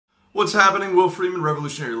What's happening? Will Freeman,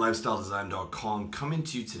 RevolutionaryLifestyleDesign.com, coming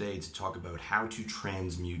to you today to talk about how to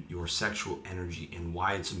transmute your sexual energy and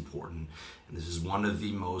why it's important. And this is one of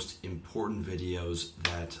the most important videos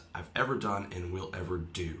that I've ever done and will ever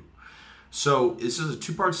do. So this is a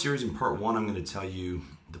two-part series. In part one, I'm going to tell you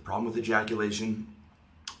the problem with ejaculation,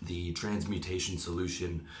 the transmutation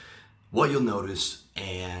solution, what you'll notice,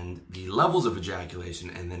 and the levels of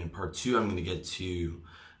ejaculation. And then in part two, I'm going to get to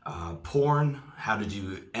porn, how to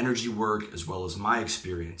do energy work, as well as my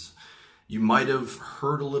experience. You might have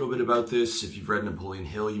heard a little bit about this if you've read Napoleon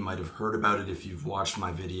Hill. You might have heard about it if you've watched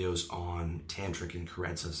my videos on tantric and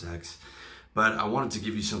carezza sex. But I wanted to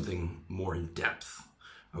give you something more in depth.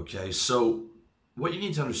 Okay, so what you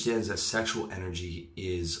need to understand is that sexual energy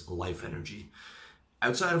is life energy.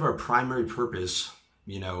 Outside of our primary purpose,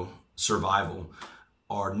 survival,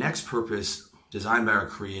 our next purpose, designed by our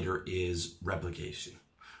creator, is replication,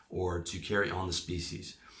 or to carry on the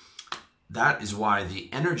species. That is why the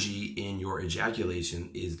energy in your ejaculation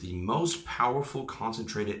is the most powerful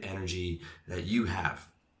concentrated energy that you have.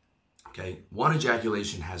 Okay, one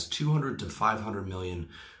ejaculation has 200 to 500 million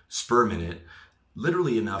sperm in it,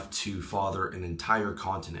 literally enough to father an entire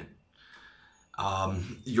continent.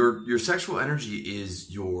 Your sexual energy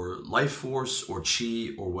is your life force, or chi,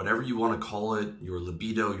 or whatever you want to call it, your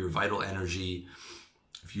libido, your vital energy.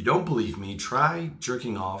 If you don't believe me, try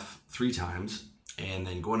jerking off 3 times and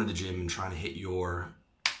then going to the gym and trying to hit your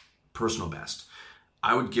personal best.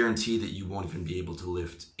 I would guarantee that you won't even be able to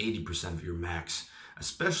lift 80% of your max,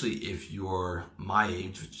 especially if you're my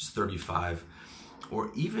age, which is 35,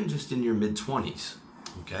 or even just in your mid-20s,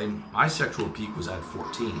 okay? My sexual peak was at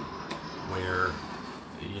 14, where,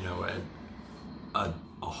 a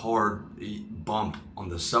hard bump on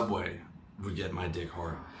the subway would get my dick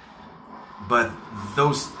hard. But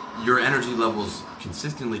your energy levels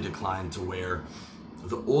consistently decline to where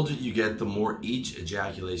the older you get, the more each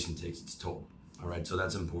ejaculation takes its toll. All right, so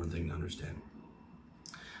that's an important thing to understand.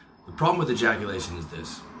 The problem with ejaculation is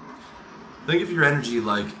this. Think of your energy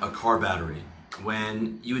like a car battery.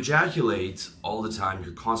 When you ejaculate all the time,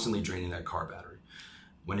 you're constantly draining that car battery.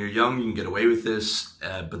 When you're young, you can get away with this,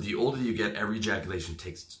 but the older you get, every ejaculation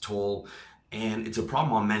takes its toll, and it's a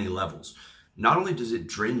problem on many levels. Not only does it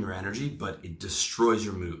drain your energy, but it destroys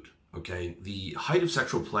your mood, okay? The height of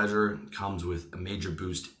sexual pleasure comes with a major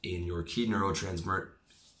boost in your key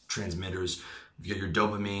neurotransmitters. You get your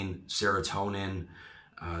dopamine, serotonin,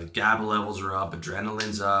 GABA levels are up,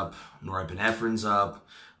 adrenaline's up, norepinephrine's up.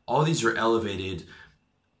 All these are elevated,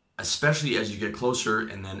 especially as you get closer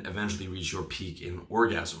and then eventually reach your peak in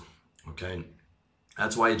orgasm, okay?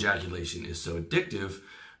 That's why ejaculation is so addictive,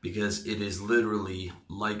 because it is literally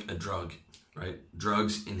like a drug. Right?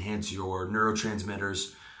 Drugs enhance your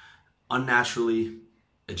neurotransmitters. Unnaturally,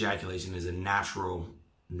 ejaculation is a natural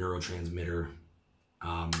neurotransmitter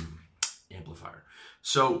amplifier.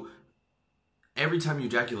 So every time you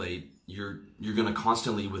ejaculate, you're going to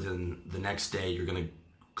constantly, within the next day, you're going to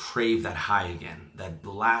crave that high again, that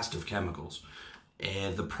blast of chemicals.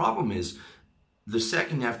 And the problem is, the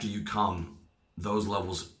second after you come, those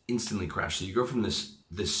levels instantly crash. So you go from this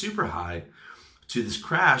super high to this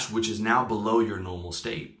crash, which is now below your normal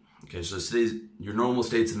state. Okay, so say your normal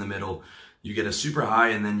state's in the middle, you get a super high,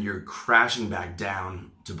 and then you're crashing back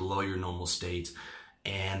down to below your normal state.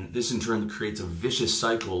 And this in turn creates a vicious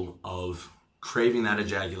cycle of craving that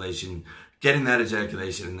ejaculation, getting that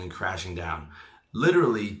ejaculation, and then crashing down.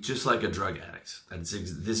 Literally, just like a drug addict.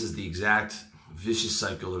 This is the exact vicious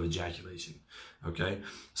cycle of ejaculation. Okay,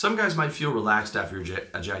 some guys might feel relaxed after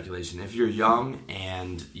ejaculation. If you're young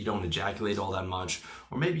and you don't ejaculate all that much,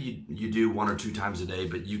 or maybe you do 1 or 2 times a day,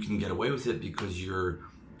 but you can get away with it because you're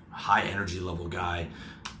a high energy level guy,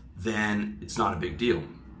 then it's not a big deal.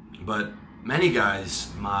 But many guys,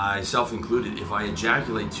 myself included, if I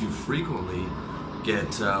ejaculate too frequently,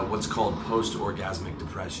 get what's called post-orgasmic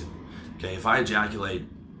depression. Okay, if I ejaculate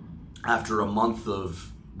after a month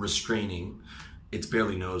of restraining, it's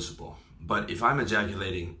barely noticeable. But if I'm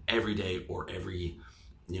ejaculating every day, or every,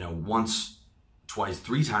 once, twice,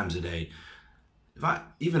 3 times a day,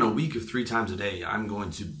 even a week of 3 times a day, I'm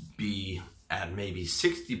going to be at maybe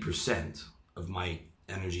 60% of my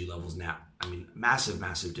energy levels now. I mean, massive,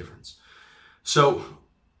 massive difference. So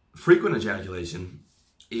frequent ejaculation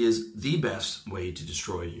is the best way to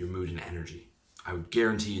destroy your mood and energy. I would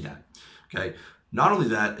guarantee you that, okay? Not only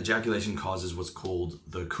that, ejaculation causes what's called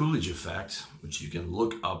the Coolidge effect, which you can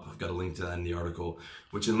look up. I've got a link to that in the article,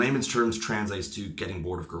 which in layman's terms translates to getting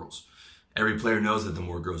bored of girls. Every player knows that the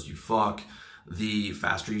more girls you fuck, the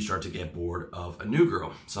faster you start to get bored of a new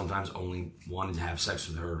girl, sometimes only wanting to have sex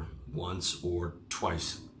with her once or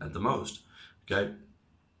twice at the most, okay?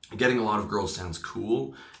 getting a lot of girls sounds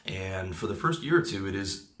cool, and for the first year or two, it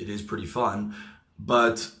is pretty fun.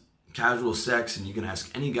 But casual sex, and you can ask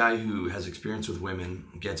any guy who has experience with women,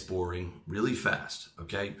 gets boring really fast.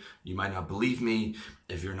 Okay, you might not believe me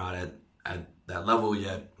if you're not at that level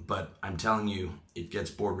yet, but I'm telling you, it gets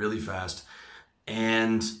bored really fast.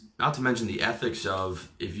 And not to mention the ethics of,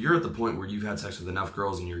 if you're at the point where you've had sex with enough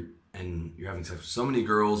girls and you're having sex with so many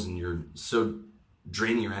girls and you're so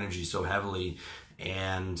draining your energy so heavily,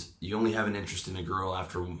 and you only have an interest in a girl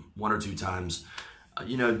after one or two times,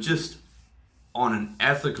 just on an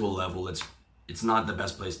ethical level, it's not the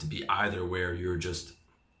best place to be either, where you're just,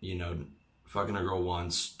 fucking a girl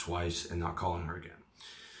once, twice, and not calling her again.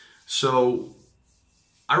 So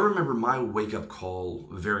I remember my wake-up call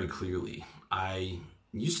very clearly. I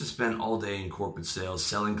used to spend all day in corporate sales,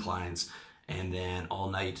 selling clients, and then all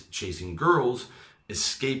night chasing girls,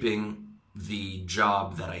 escaping the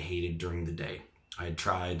job that I hated during the day. I had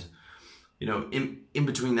tried, in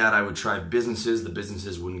between that, I would try businesses. The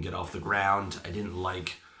businesses wouldn't get off the ground. I didn't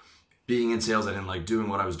like being in sales. I didn't like doing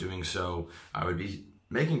what I was doing. So I would be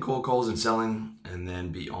making cold calls and selling, and then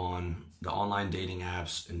be on the online dating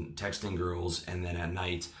apps and texting girls, and then at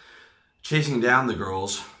night chasing down the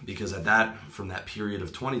girls, because from that period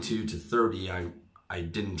of 22 to 30, I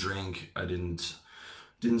didn't drink, I didn't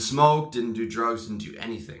smoke, didn't do drugs, didn't do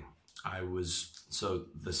anything. So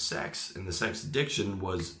the sex and the sex addiction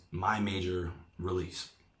was my major release.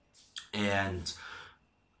 And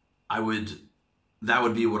that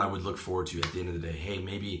would be what I would look forward to at the end of the day. Hey,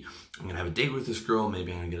 maybe I'm gonna have a date with this girl,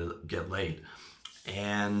 maybe I'm gonna get laid.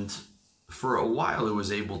 And for a while, it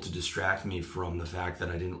was able to distract me from the fact that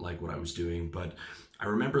I didn't like what I was doing. But I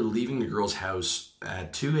remember leaving the girl's house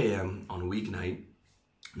at 2 a.m. on a weeknight,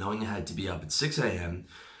 knowing I had to be up at 6 a.m.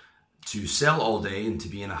 to sell all day and to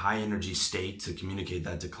be in a high energy state to communicate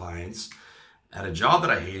that to clients, at a job that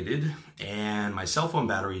I hated, and my cell phone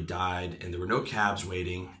battery died, and there were no cabs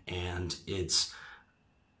waiting, and it's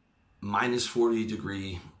minus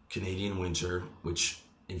 40-degree Canadian winter, which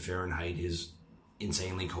in Fahrenheit is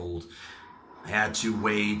insanely cold. I had to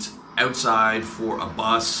wait outside for a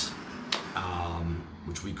bus,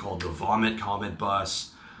 which we called the Vomit Comet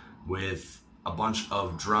bus, with a bunch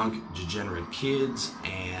of drunk, degenerate kids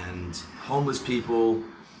and homeless people,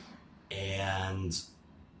 and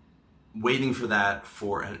waiting for that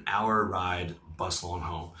for an hour ride bus long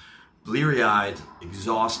home. Bleary-eyed,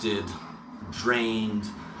 exhausted, drained.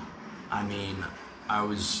 I mean, I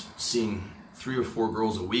was seeing 3 or 4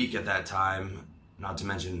 girls a week at that time, not to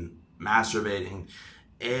mention masturbating,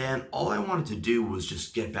 and all I wanted to do was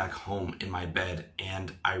just get back home in my bed.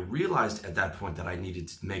 And I realized at that point that I needed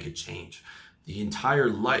to make a change. The entire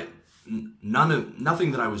life,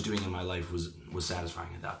 nothing that I was doing in my life was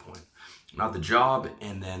satisfying at that point. Not the job,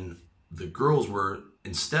 and then the girls were,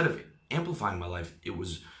 instead of amplifying my life, it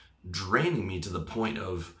was draining me to the point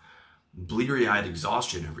of bleary-eyed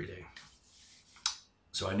exhaustion every day.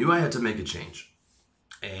 So I knew I had to make a change.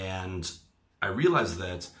 And I realized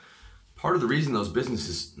that part of the reason those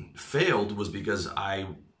businesses failed was because I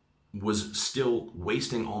was still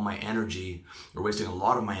wasting all my energy, or wasting a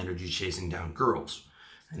lot of my energy, chasing down girls.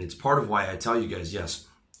 And it's part of why I tell you guys, yes,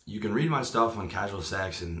 you can read my stuff on casual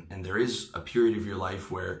sex, and there is a period of your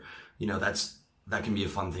life where, that can be a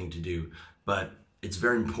fun thing to do. But it's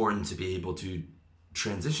very important to be able to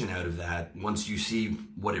transition out of that once you see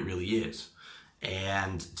what it really is,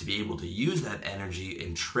 and to be able to use that energy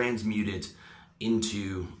and transmute it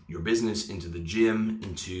into your business, into the gym,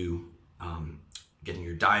 into getting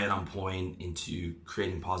your diet on point, into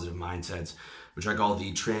creating positive mindsets, which I call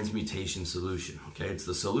the transmutation solution. Okay, it's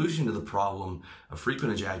the solution to the problem of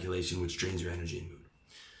frequent ejaculation, which drains your energy and mood.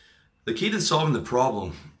 The key to solving the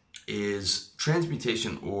problem is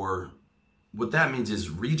transmutation, or what that means is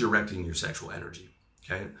redirecting your sexual energy.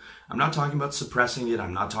 Okay, I'm not talking about suppressing it.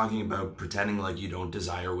 I'm not talking about pretending like you don't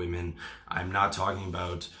desire women. I'm not talking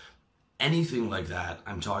about anything like that.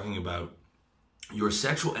 I'm talking about your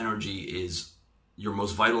sexual energy is your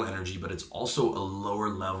most vital energy, but it's also a lower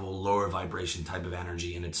level, lower vibration type of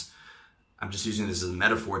energy. And I'm just using this as a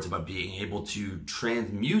metaphor. It's about being able to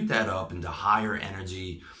transmute that up into higher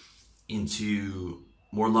energy, into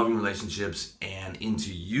more loving relationships, and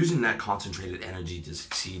into using that concentrated energy to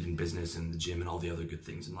succeed in business and the gym and all the other good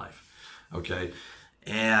things in life. Okay.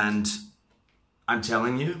 And I'm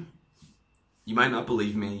telling you, you might not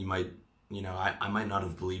believe me. You might, I might not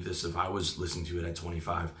have believed this if I was listening to it at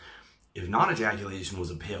 25. If non-ejaculation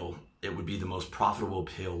was a pill, it would be the most profitable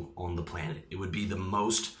pill on the planet. It would be the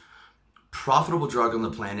most profitable drug on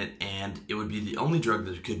the planet, and it would be the only drug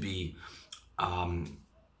that could be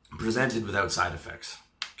presented without side effects.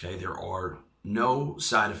 Okay, there are no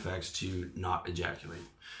side effects to not ejaculate.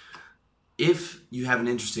 If you have an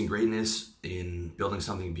interest in greatness, in building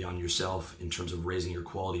something beyond yourself, in terms of raising your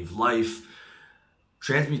quality of life,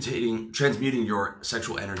 transmuting your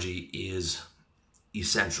sexual energy is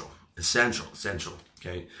essential,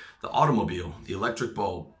 okay? The automobile, the electric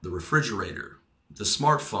bulb, the refrigerator, the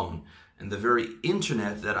smartphone, and the very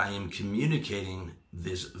internet that I am communicating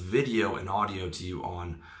this video and audio to you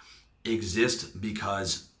on exist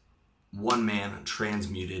because one man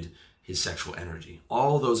transmuted his sexual energy.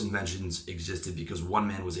 All those inventions existed because one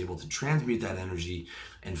man was able to transmute that energy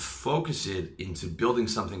and focus it into building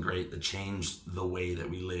something great that changed the way that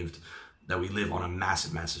we live on a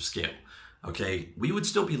massive scale. Okay, we would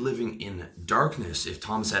still be living in darkness if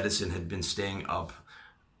Thomas Edison had been staying up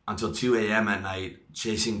until 2 a.m. at night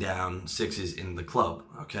chasing down sixes in the club,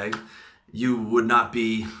 okay? You would not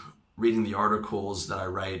be reading the articles that I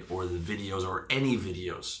write or the videos or any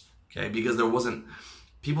videos, okay? Because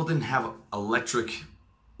people didn't have electric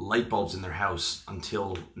light bulbs in their house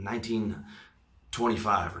until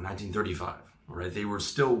 1925 or 1935, all right? They were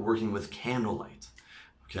still working with candlelight,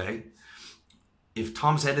 okay? If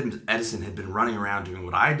Thomas Edison had been running around doing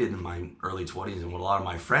what I did in my early 20s and what a lot of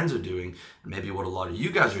my friends are doing, and maybe what a lot of you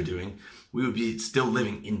guys are doing, we would be still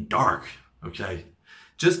living in dark, okay?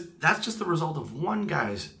 That's just the result of one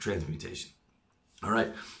guy's transmutation, all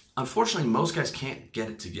right? Unfortunately, most guys can't get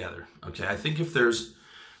it together, okay? I think if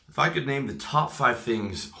I could name the top 5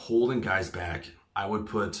 things holding guys back, I would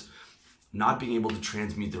put not being able to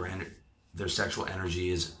transmute their sexual energy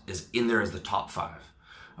is in there as the top 5,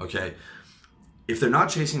 okay? If they're not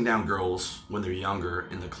chasing down girls when they're younger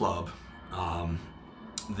in the club,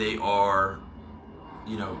 they are,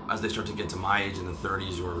 as they start to get to my age in the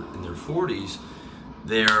 30s or in their 40s,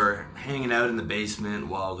 they're hanging out in the basement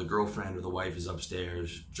while the girlfriend or the wife is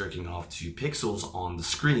upstairs jerking off to pixels on the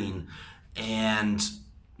screen and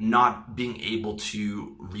not being able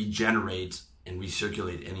to regenerate and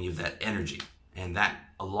recirculate any of that energy. And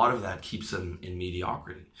a lot of that keeps them in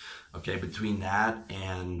mediocrity. Okay, between that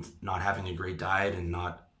and not having a great diet and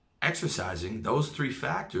not exercising, those 3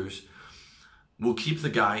 factors will keep the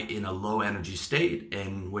guy in a low energy state.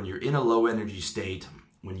 And when you're in a low energy state,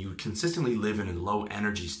 when you consistently live in a low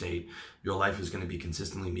energy state, your life is going to be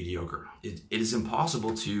consistently mediocre. It is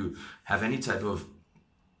impossible to have any type of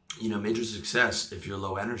major success if you're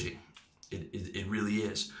low energy. It really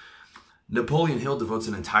is. Napoleon Hill devotes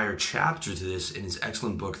an entire chapter to this in his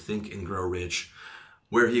excellent book, Think and Grow Rich,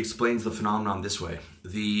 where he explains the phenomenon this way.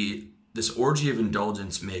 This orgy of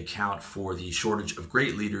indulgence may account for the shortage of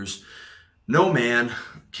great leaders. No man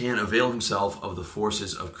can avail himself of the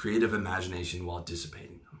forces of creative imagination while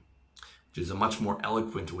dissipating them, which is a much more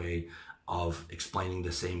eloquent way of explaining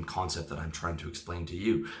the same concept that I'm trying to explain to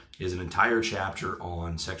you. There's an entire chapter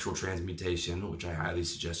on sexual transmutation, which I highly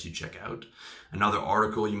suggest you check out. Another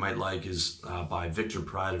article you might like is by Victor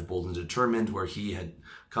Pride of Bold and Determined, where he had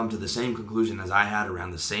come to the same conclusion as I had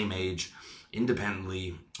around the same age,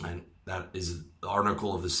 independently, and that is the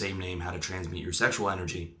article of the same name, How to Transmute Your Sexual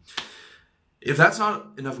Energy. If that's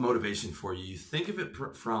not enough motivation for you, think of it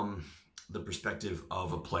from the perspective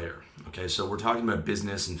of a player. Okay, so we're talking about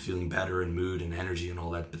business and feeling better and mood and energy and all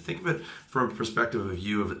that, but think of it from a perspective of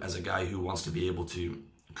you as a guy who wants to be able to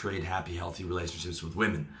create happy, healthy relationships with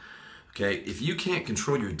women. Okay, if you can't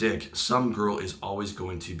control your dick, some girl is always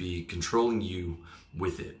going to be controlling you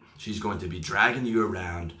with it. She's going to be dragging you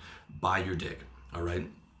around by your dick, all right?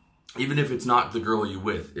 Even if it's not the girl you're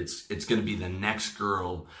with, it's going to be the next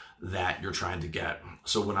girl that you're trying to get.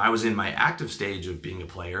 So when I was in my active stage of being a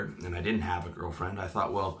player and I didn't have a girlfriend, I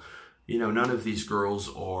thought, well, none of these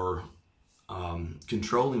girls are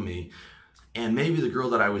controlling me. And maybe the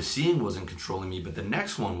girl that I was seeing wasn't controlling me, but the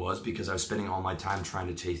next one was, because I was spending all my time trying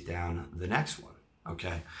to chase down the next one,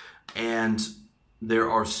 okay? And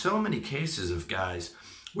there are so many cases of guys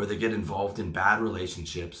where they get involved in bad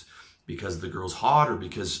relationships because the girl's hot or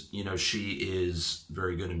because, she is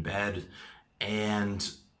very good in bed,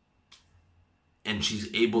 and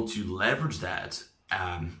she's able to leverage that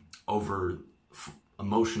over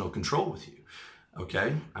emotional control with you,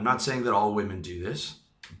 okay? I'm not saying that all women do this,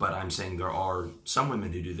 but I'm saying there are some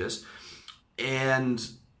women who do this. And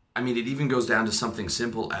I mean, it even goes down to something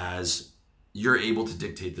simple as you're able to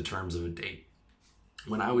dictate the terms of a date.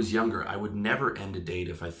 When I was younger, I would never end a date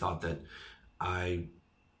if I thought that I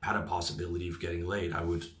had a possibility of getting laid. I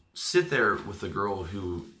would sit there with a girl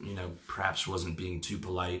who, perhaps wasn't being too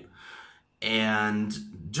polite, and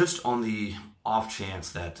just on the off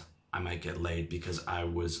chance that I might get laid, because I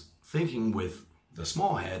was thinking with the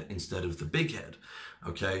small head instead of the big head,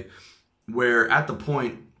 okay? Where at the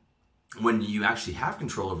point when you actually have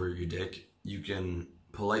control over your dick, You can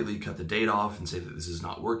politely cut the date off and say that this is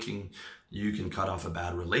not working. You can cut off a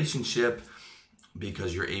bad relationship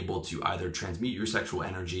because you're able to either transmute your sexual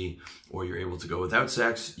energy or you're able to go without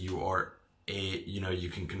sex. You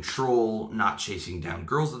can control not chasing down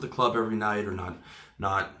girls at the club every night, or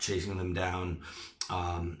not chasing them down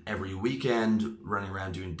every weekend, running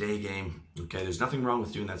around doing day game. Okay, there's nothing wrong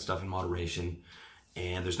with doing that stuff in moderation,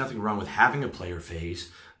 and there's nothing wrong with having a player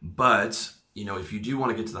phase. But if you do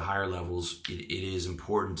want to get to the higher levels, it is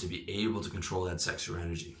important to be able to control that sexual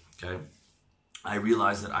energy. Okay, I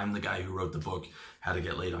realize that I'm the guy who wrote the book How to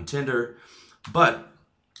Get Laid on Tinder, but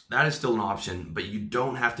that is still an option. But you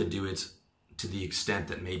don't have to do it to the extent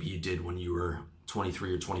that maybe you did when you were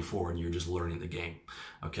 23 or 24 and you're just learning the game.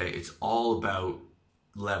 Okay, it's all about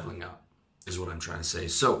leveling up, is what I'm trying to say.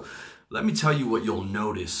 So let me tell you what you'll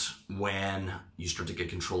notice when you start to get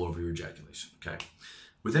control over your ejaculation. Okay,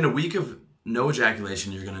 within a week of no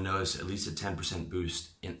ejaculation, you're going to notice at least a 10% boost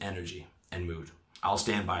in energy and mood. I'll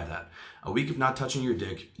stand by that. A week of not touching your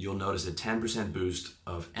dick, you'll notice a 10% boost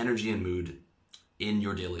of energy and mood in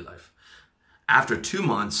your daily life. After 2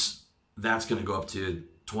 months, that's going to go up to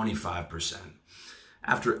 25%.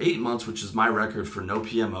 After 8 months, which is my record for no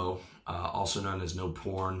PMO, also known as no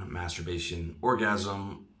porn, masturbation,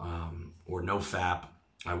 orgasm, or no FAP,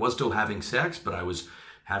 I was still having sex, but I was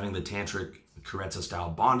having the tantric Karetsa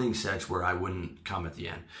style bonding sex where I wouldn't come at the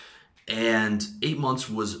end. And 8 months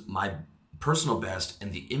was my personal best,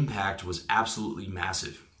 and the impact was absolutely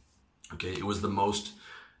massive. Okay, it was the most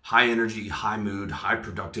high energy, high mood, high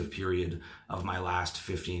productive period of my last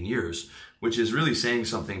 15 years, which is really saying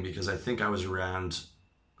something, because I think I was around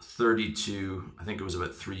 32, I think it was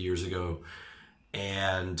about 3 years ago,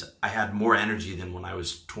 and I had more energy than when I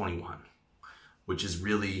was 21, which is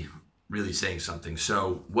really, really saying something.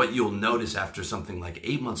 So what you'll notice after something like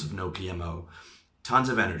 8 months of no PMO, tons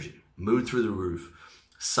of energy, mood through the roof,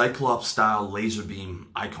 Cyclops style laser beam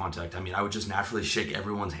eye contact. I mean, I would just naturally shake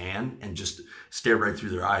everyone's hand and just stare right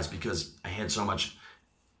through their eyes because I had so much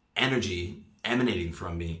energy emanating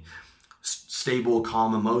from me. Stable,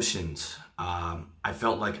 calm emotions. I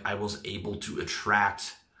felt like I was able to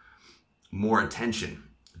attract more attention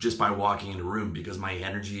just by walking in a room because my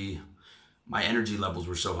energy levels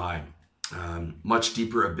were so high. Much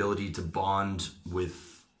deeper ability to bond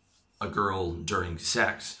with a girl during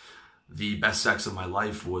sex. The best sex of my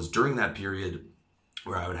life was during that period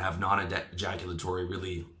where I would have non-ejaculatory,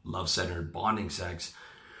 really love-centered bonding sex.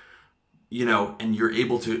 And you're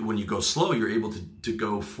able to, when you go slow, you're able to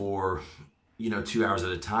go for, 2 hours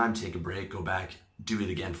at a time, take a break, go back, do it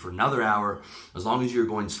again for another hour. As long as you're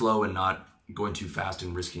going slow and not going too fast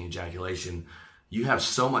and risking ejaculation, you have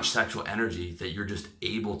so much sexual energy that you're just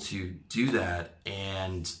able to do that.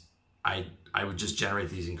 And I would just generate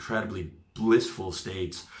these incredibly blissful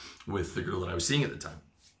states with the girl that I was seeing at the time.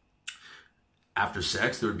 After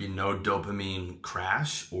sex, there would be no dopamine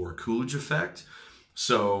crash or Coolidge effect.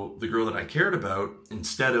 So the girl that I cared about,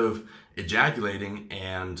 instead of ejaculating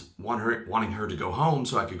and wanting her to go home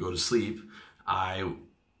so I could go to sleep, I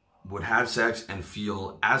would have sex and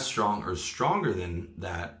feel as strong or stronger than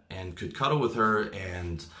that, and could cuddle with her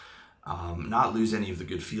and not lose any of the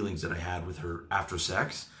good feelings that I had with her after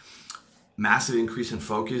sex. Massive increase in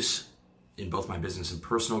focus in both my business and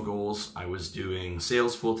personal goals. I was doing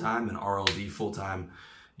sales full-time and RLD full-time,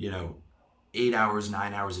 8 hours,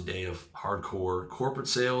 9 hours a day of hardcore corporate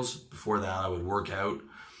sales. Before that, I would work out.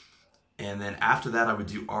 And then after that, I would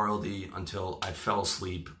do RLD until I fell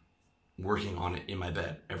asleep working on it in my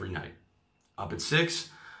bed every night. Up at 6,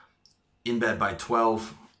 in bed by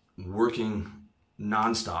 12, working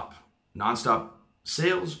nonstop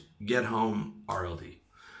sales, get home, RLD.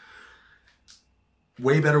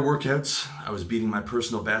 Way better workouts. I was beating my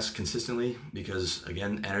personal best consistently because,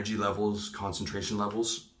 again, energy levels, concentration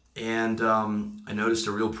levels. And I noticed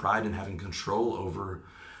a real pride in having control over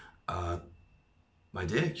my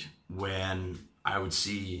dick when I would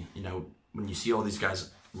see, when you see all these guys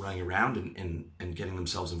running around and getting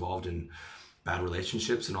themselves involved in bad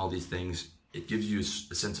relationships and all these things, it gives you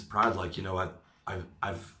a sense of pride. Like,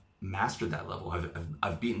 I've mastered that level.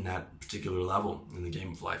 I've beaten that particular level in the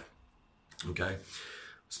game of life. Okay.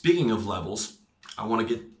 Speaking of levels, I want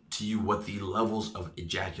to get to you what the levels of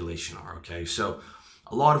ejaculation are. Okay. So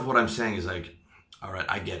a lot of what I'm saying is like, all right,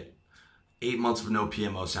 I get it. 8 months of no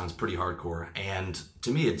PMO sounds pretty hardcore. And to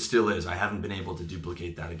me, it still is. I haven't been able to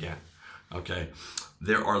duplicate that again. Okay.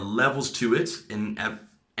 There are levels to it. And at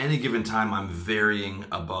any given time, I'm varying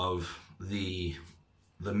above the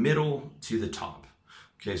middle to the top.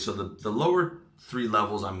 Okay. So the lower 3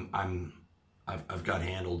 levels, I'm I've got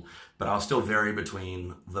handled, but I'll still vary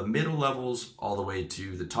between the middle levels all the way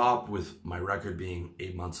to the top, with my record being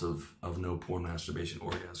 8 months of no porn masturbation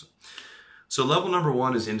orgasm. So level number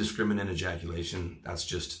 1 is indiscriminate ejaculation. That's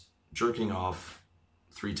just jerking off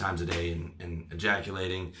 3 times a day and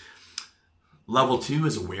ejaculating. Level 2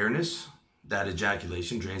 is awareness that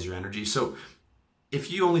ejaculation drains your energy. So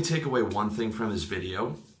if you only take away one thing from this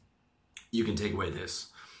video, you can take away this.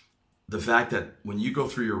 The fact that when you go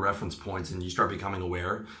through your reference points and you start becoming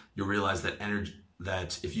aware, you'll realize that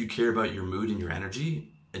that if you care about your mood and your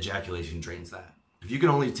energy, ejaculation drains that. If you can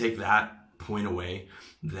only take that point away,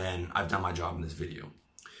 then I've done my job in this video.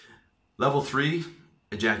 Level 3,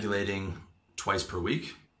 ejaculating twice per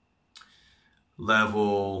week.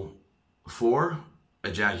 Level 4,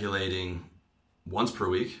 ejaculating once per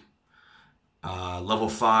week. Level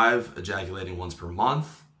 5, ejaculating once per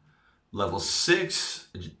month. Level 6,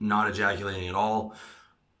 not ejaculating at all.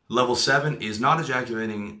 Level 7 is not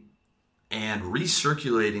ejaculating and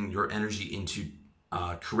recirculating your energy into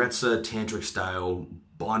Karetsa tantric style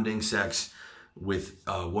bonding sex with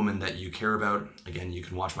a woman that you care about. Again, you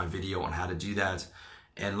can watch my video on how to do that.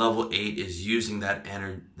 And level 8 is using that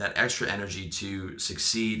extra energy to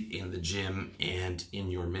succeed in the gym and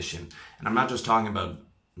in your mission. And I'm not just talking about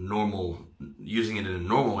using it in a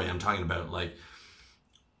normal way. I'm talking about like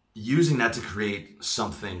using that to create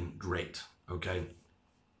something great. Okay.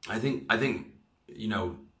 I think, you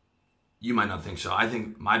know, you might not think so. I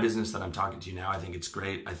think my business that I'm talking to you now, I think it's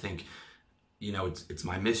great. I think, you know, it's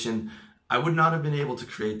my mission. I would not have been able to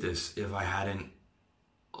create this if I hadn't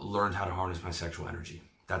learned how to harness my sexual energy.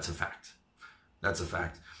 That's a fact. That's a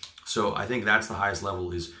fact. So I think that's the highest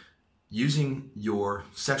level, is using your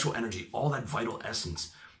sexual energy, all that vital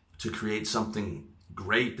essence, to create something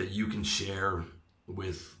great that you can share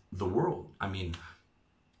with the world. I mean,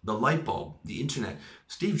 the light bulb, the internet.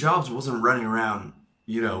 Steve Jobs wasn't running around,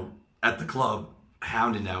 you know, at the club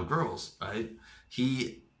hounding down girls, right?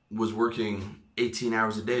 He was working 18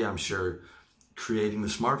 hours a day, I'm sure, creating the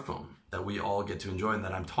smartphone that we all get to enjoy and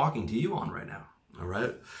that I'm talking to you on right now. All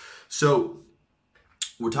right. So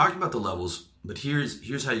we're talking about the levels, but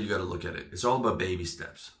here's how you got to look at it. It's all about baby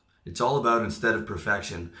steps. It's all about, instead of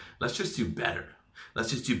perfection, let's just do better. Let's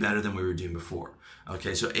just do better than we were doing before.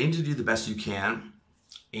 Okay, so aim to do the best you can.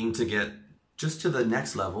 Aim to get just to the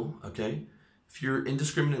next level, okay? If you're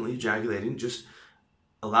indiscriminately ejaculating, just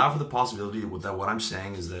allow for the possibility that what I'm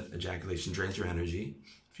saying is that ejaculation drains your energy.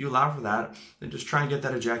 If you allow for that, then just try and get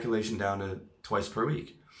that ejaculation down to twice per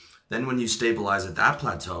week. Then when you stabilize at that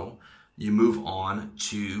plateau, you move on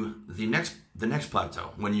to the next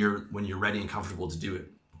plateau when you're ready and comfortable to do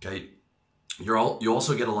it, okay? You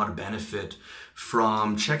also get a lot of benefit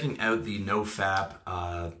from checking out the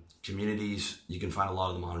NoFap communities. You can find a lot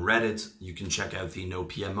of them on Reddit. You can check out the No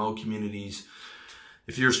PMO communities.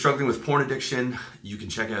 If you're struggling with porn addiction, you can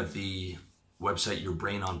check out the website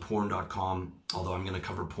yourbrainonporn.com, although I'm going to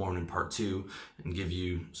cover porn in part 2 and give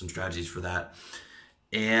you some strategies for that.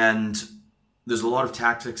 And there's a lot of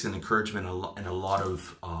tactics and encouragement and a lot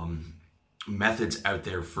of methods out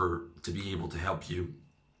there to be able to help you.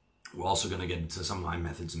 We're also going to get into some of my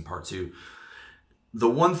methods in part 2. The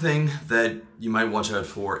one thing that you might watch out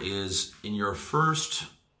for is in your first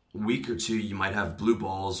week or 2, you might have blue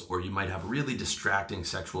balls, or you might have really distracting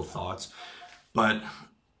sexual thoughts, and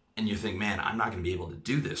you think, man, I'm not going to be able to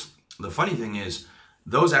do this. The funny thing is,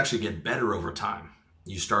 those actually get better over time.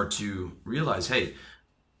 You start to realize, hey,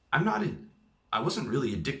 I wasn't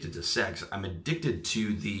really addicted to sex. I'm addicted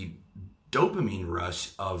to the dopamine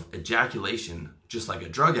rush of ejaculation, just like a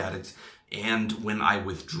drug addict. And when I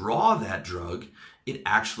withdraw that drug,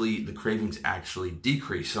 the cravings actually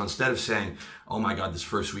decrease. So instead of saying, oh my God, this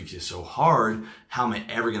first week is so hard, how am I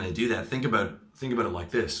ever going to do that? Think about it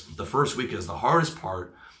like this. The first week is the hardest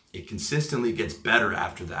part. It consistently gets better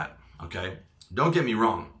after that. Okay. Don't get me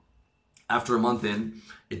wrong. After a month in,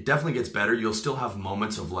 it definitely gets better. You'll still have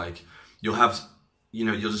moments of you'll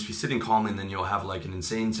just be sitting calmly, and then you'll have like an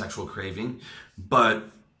insane sexual craving. But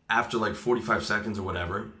after like 45 seconds or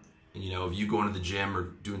whatever, if you go into the gym or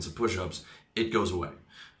doing some push-ups, it goes away.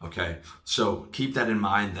 Okay. So keep that in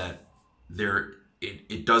mind, that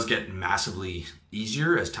it does get massively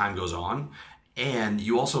easier as time goes on. And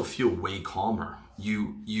you also feel way calmer.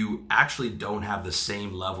 You actually don't have the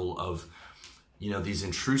same level of, these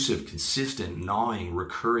intrusive, consistent, gnawing,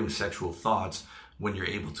 recurring sexual thoughts when you're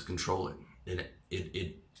able to control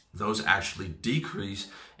it. Those actually decrease,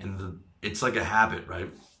 and it's like a habit, right?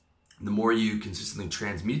 The more you consistently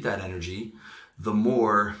transmute that energy, the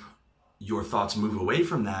more your thoughts move away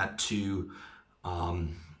from that to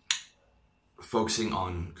focusing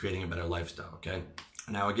on creating a better lifestyle, okay?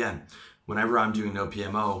 Now again, whenever I'm doing no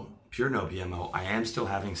PMO, pure no PMO, I am still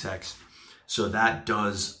having sex. So that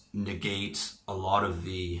does negate a lot of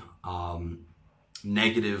the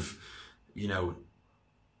negative,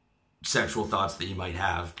 sexual thoughts that you might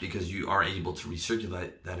have, because you are able to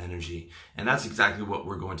recirculate that energy. And that's exactly what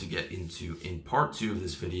we're going to get into in part 2 of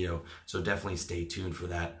this video. So definitely stay tuned for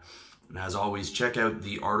that. And as always, check out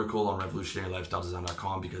the article on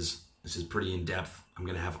revolutionarylifestyledesign.com, because this is pretty in depth. I'm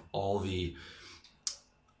going to have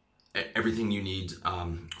everything you need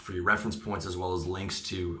for your reference points, as well as links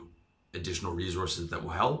to additional resources that will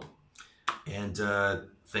help. And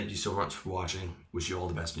thank you so much for watching. Wish you all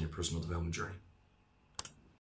the best in your personal development journey.